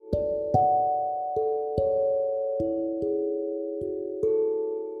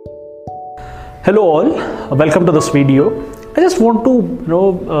Hello all, welcome to this video. I just want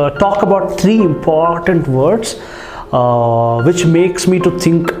to talk about three important words which makes me to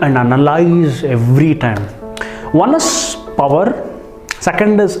think and analyze every time. One is power,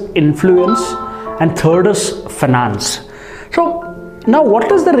 second is influence, and third is finance. So now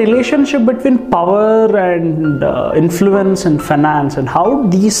what is the relationship between power and influence and finance, and how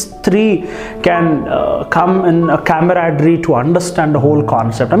these three can come in a camaraderie to understand the whole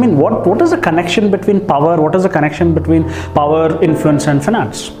concept? I mean, what is the connection between power, what is the connection between power, influence and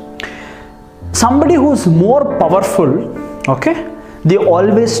finance? Somebody who is more powerful, okay, they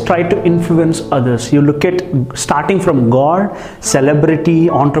always try to influence others. You look at starting from God, celebrity,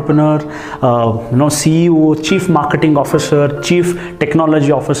 entrepreneur, CEO, chief marketing officer, chief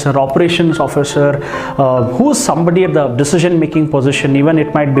technology officer, operations officer, who is somebody at the decision making position. Even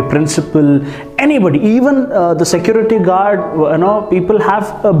it might be principal, anybody, even the security guard. People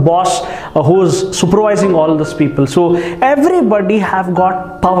have a boss who is supervising all these people. So everybody have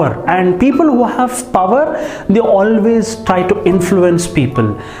got power, and people who have power, they always try to influence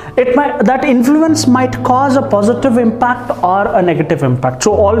people. That influence might cause a positive impact or a negative impact.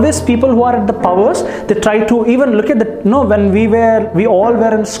 So always people who are at the powers, they try to, even look at when we all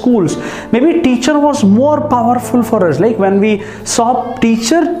were in schools, maybe teacher was more powerful for us. Like when we saw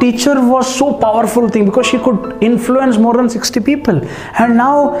teacher was so powerful thing because she could influence more than 60 people. And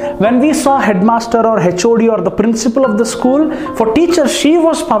now when we saw headmaster or HOD or the principal of the school, for teacher she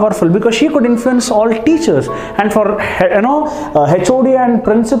was powerful because she could influence all teachers. And for HOD and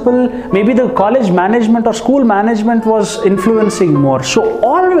principal, maybe the college management or school management was influencing more. So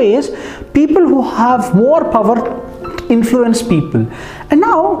always people who have more power influence people. And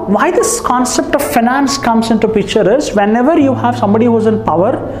now why this concept of finance comes into picture is, whenever you have somebody who is in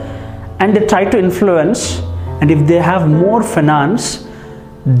power and they try to influence, and if they have more finance,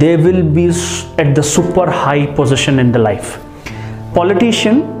 they will be at the super high position in the life.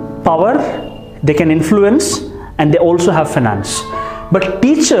 Politician, power, they can influence and they also have finance. But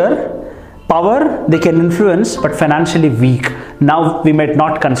teacher, power, they can influence but financially weak. Now we might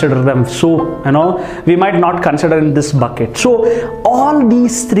not consider them, so we might not consider in this bucket. So all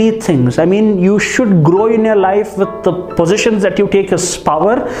these three things, I mean, you should grow in your life with the positions that you take as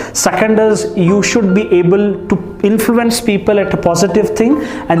power. Second is, you should be able to influence people at a positive thing.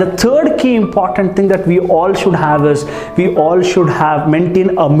 And the third key important thing that we all should have is, we all should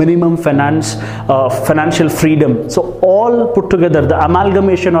maintain a minimum financial freedom. So all put together, the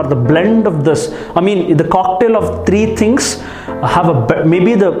amalgamation or the blend of this, I mean the cocktail of three things,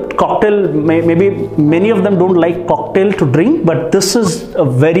 maybe the cocktail, maybe many of them don't like cocktail to drink, but this is a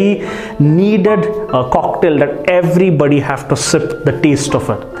very needed cocktail that everybody have to sip the taste of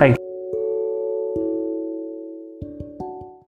it. Thank you.